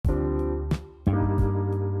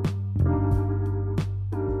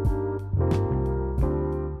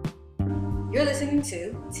You're listening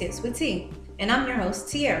to Tips with T, and I'm your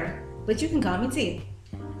host, Tiara, but you can call me T.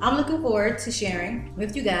 I'm looking forward to sharing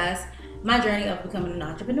with you guys my journey of becoming an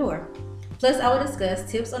entrepreneur. Plus, I will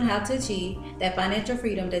discuss tips on how to achieve that financial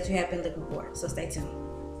freedom that you have been looking for. So stay tuned.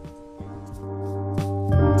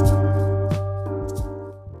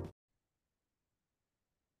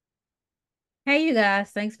 Hey, you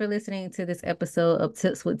guys. Thanks for listening to this episode of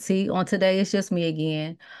Tips with T. On today, it's just me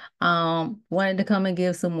again. Wanted to come and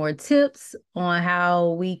give some more tips on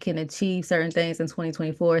how we can achieve certain things in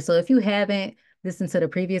 2024. So if you haven't listened to the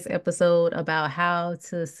previous episode about how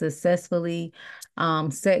to successfully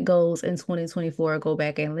set goals in 2024, go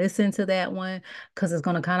back and listen to that one because it's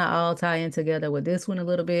going to kind of all tie in together with this one a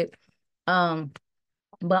little bit. Um,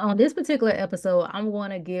 but on this particular episode, I'm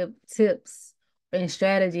going to give tips and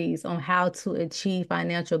strategies on how to achieve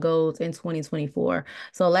financial goals in 2024.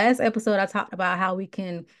 So last episode, I talked about how we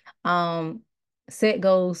can um,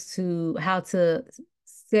 how to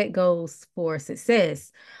set goals for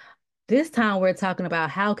success. This time we're talking about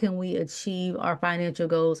how can we achieve our financial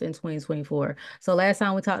goals in 2024. So last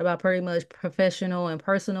time we talked about pretty much professional and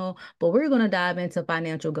personal, but we're going to dive into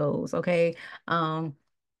financial goals, okay?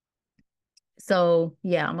 So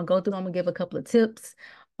yeah, I'm gonna give a couple of tips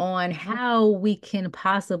on how we can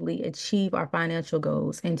possibly achieve our financial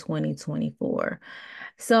goals in 2024.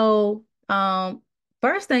 So,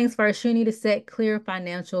 first things first, you need to set clear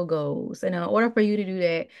financial goals. And in order for you to do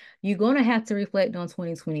that, you're going to have to reflect on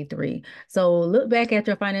 2023. So look back at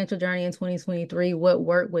your financial journey in 2023, what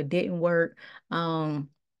worked, what didn't work, and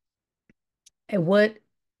what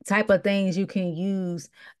type of things you can use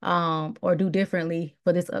or do differently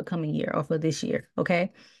for this upcoming year or for this year.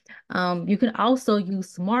 Okay. You can also use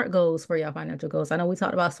SMART goals for your financial goals. I know we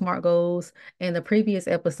talked about SMART goals in the previous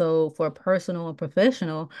episode for personal and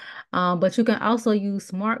professional, but you can also use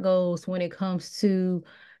SMART goals when it comes to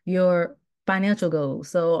your financial goals.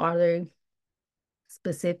 So are they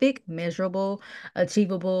specific, measurable,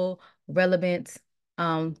 achievable, relevant,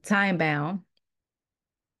 time bound?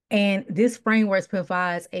 And this framework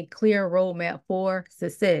provides a clear roadmap for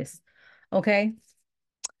success. Okay.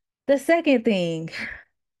 The second thing,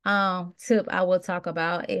 tip I will talk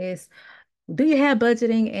about is, do you have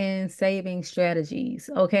budgeting and saving strategies?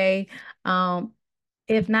 Okay. Um,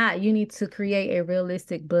 if not, you need to create a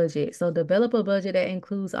realistic budget. So develop a budget that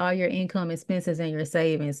includes all your income, expenses, and your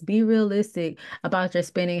savings. Be realistic about your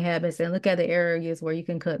spending habits and look at the areas where you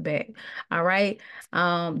can cut back. All right.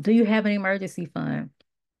 Do you have an emergency fund?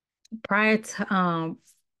 Prior to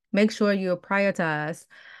make sure you prioritize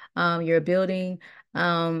your building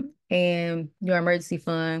and your emergency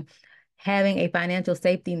fund. Having a financial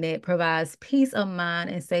safety net provides peace of mind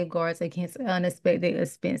and safeguards against unexpected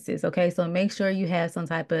expenses. Okay, so make sure you have some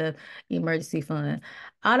type of emergency fund.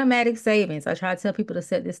 Automatic savings. I try to tell people to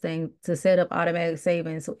set up automatic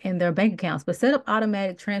savings in their bank accounts, but set up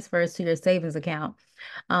automatic transfers to your savings account.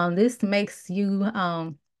 This makes you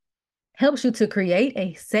helps you to create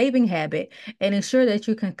a saving habit and ensure that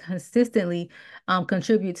you can consistently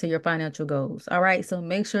contribute to your financial goals. All right, so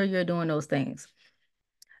make sure you're doing those things.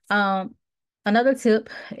 Another tip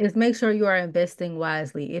is make sure you are investing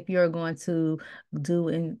wisely if you're going to do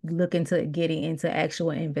and look into getting into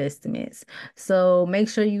actual investments. So make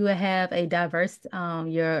sure you have a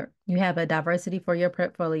you have a diversity for your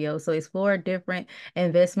portfolio. So explore different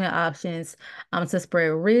investment options to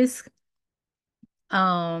spread risk.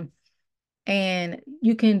 Um, and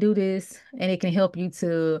you can do this, and it can help you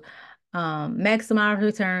to maximize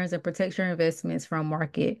returns and protect your investments from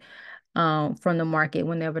the market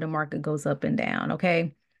whenever the market goes up and down.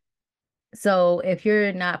 Okay. So if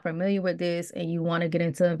you're not familiar with this and you want to get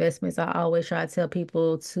into investments, I always try to tell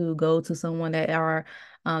people to go to someone that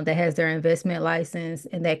has their investment license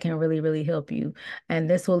and that can really, really help you. And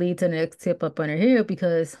this will lead to the next tip up under here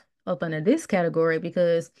because up under this category,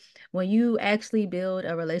 because when you actually build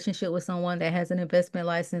a relationship with someone that has an investment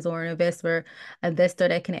license or an investor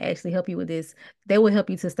that can actually help you with this, they will help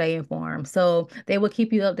you to stay informed. So they will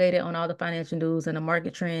keep you updated on all the financial news and the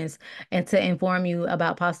market trends and to inform you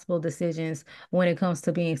about possible decisions when it comes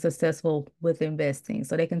to being successful with investing.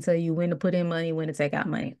 So they can tell you when to put in money, when to take out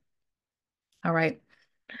money. All right.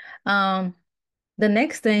 Um, the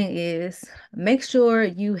next thing is make sure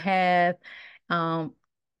um,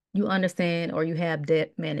 you understand or you have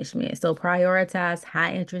debt management. So prioritize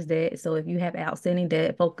high interest debt. So if you have outstanding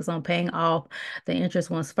debt, focus on paying off the interest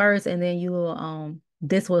ones first, and then you will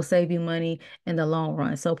this will save you money in the long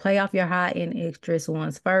run. So pay off your high end interest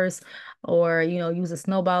ones first, or use a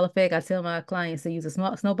snowball effect. I tell my clients to use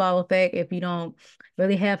a snowball effect if you don't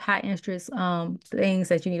really have high interest things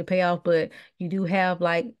that you need to pay off, but you do have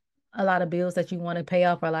like a lot of bills that you want to pay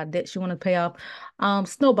off or a lot of debts you want to pay off.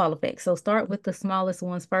 Snowball effect. So start with the smallest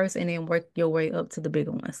ones first and then work your way up to the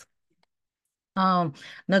bigger ones.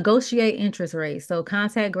 Negotiate interest rates. So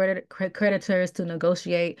contact creditors to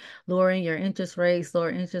negotiate lowering your interest rates. Lower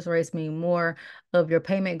interest rates mean more of your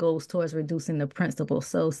payment goes towards reducing the principal.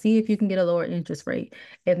 So see if you can get a lower interest rate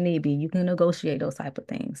if need be. You can negotiate those type of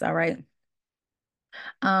things. All right.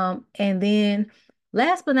 And then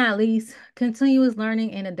last but not least, continuous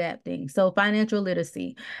learning and adapting. So financial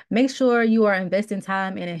literacy. Make sure you are investing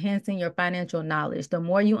time in enhancing your financial knowledge. The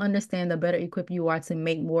more you understand, the better equipped you are to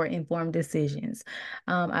make more informed decisions.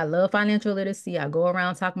 I love financial literacy. I go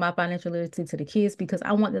around talking about financial literacy to the kids because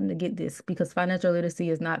I want them to get this, because financial literacy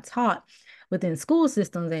is not taught within school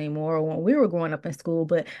systems anymore or when we were growing up in school.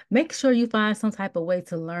 But make sure you find some type of way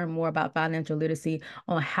to learn more about financial literacy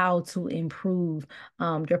on how to improve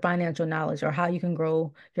your financial knowledge or how you can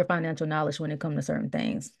grow your financial knowledge when it comes to certain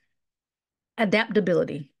things.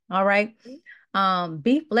 Adaptability. All right.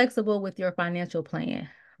 Be flexible with your financial plan.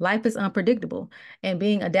 Life is unpredictable, and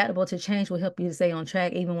being adaptable to change will help you to stay on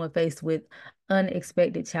track even when faced with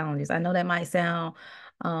unexpected challenges. I know that might sound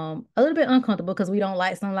a little bit uncomfortable because we don't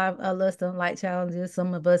like some of us don't like challenges.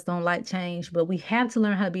 Some of us don't like change, but we have to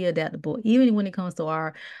learn how to be adaptable, even when it comes to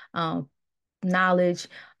our knowledge,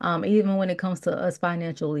 even when it comes to us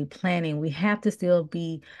financially planning. We have to still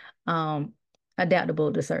be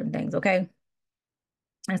adaptable to certain things, okay?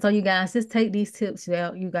 And so you guys just take these tips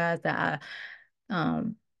that you guys that I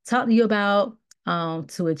talked to you about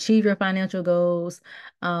to achieve your financial goals.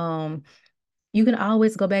 You can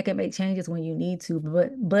always go back and make changes when you need to,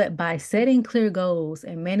 but by setting clear goals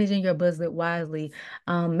and managing your budget wisely,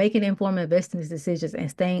 making informed investment decisions and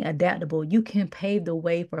staying adaptable, you can pave the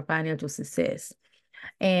way for financial success.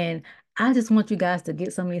 And I just want you guys to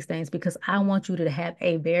get some of these things because I want you to have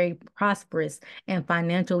a very prosperous and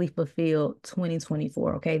financially fulfilled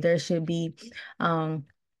 2024. Okay. There should be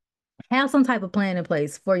have some type of plan in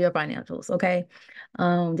place for your financials, okay?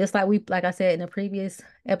 Just like I said in the previous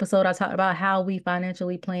episode, I talked about how we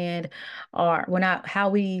financially planned or how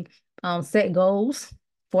we set goals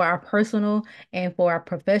for our personal and for our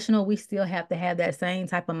professional. We still have to have that same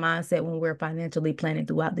type of mindset when we're financially planning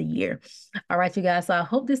throughout the year. All right, you guys. So I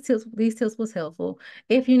hope these tips was helpful.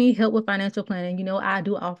 If you need help with financial planning, you know I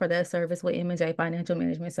do offer that service with M&J Financial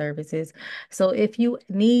Management Services. So if you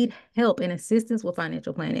need help and assistance with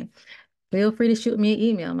financial planning, feel free to shoot me an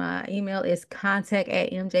email. My email is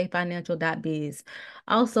contact@mjfinancial.biz.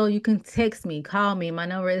 Also, you can text me, call me. My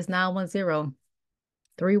number is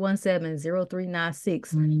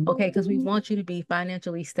 910-317-0396. Okay, because we want you to be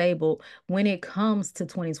financially stable when it comes to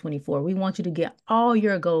 2024. We want you to get all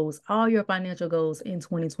your goals, all your financial goals in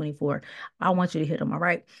 2024. I want you to hit them, all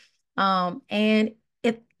right? And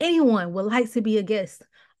if anyone would like to be a guest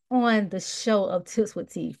on the show of Tips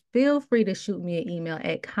with T, feel free to shoot me an email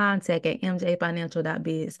at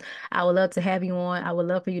contact@mjfinancial.biz. I would love to have you on. I would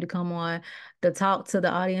love for you to come on to talk to the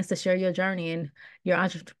audience, to share your journey and your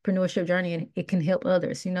entrepreneurship journey, and it can help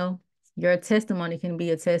others. You know, your testimony can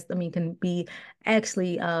be can be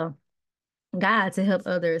actually guide to help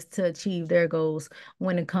others to achieve their goals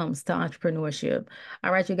when it comes to entrepreneurship.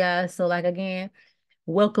 All right, you guys. So like again,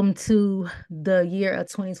 welcome to the year of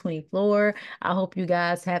 2024. I hope you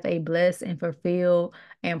guys have a blessed and fulfilled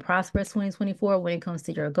and prosperous 2024 when it comes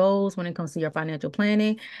to your goals, when it comes to your financial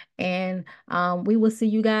planning. And we will see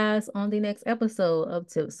you guys on the next episode of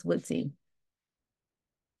Tips with T.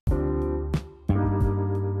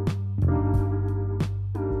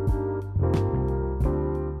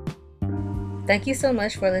 Thank you so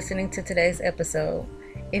much for listening to today's episode.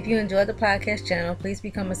 If you enjoyed the podcast channel, please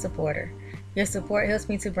become a supporter. Your support helps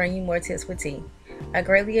me to bring you more Tips with T. I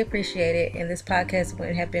greatly appreciate it, and this podcast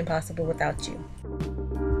wouldn't have been possible without you.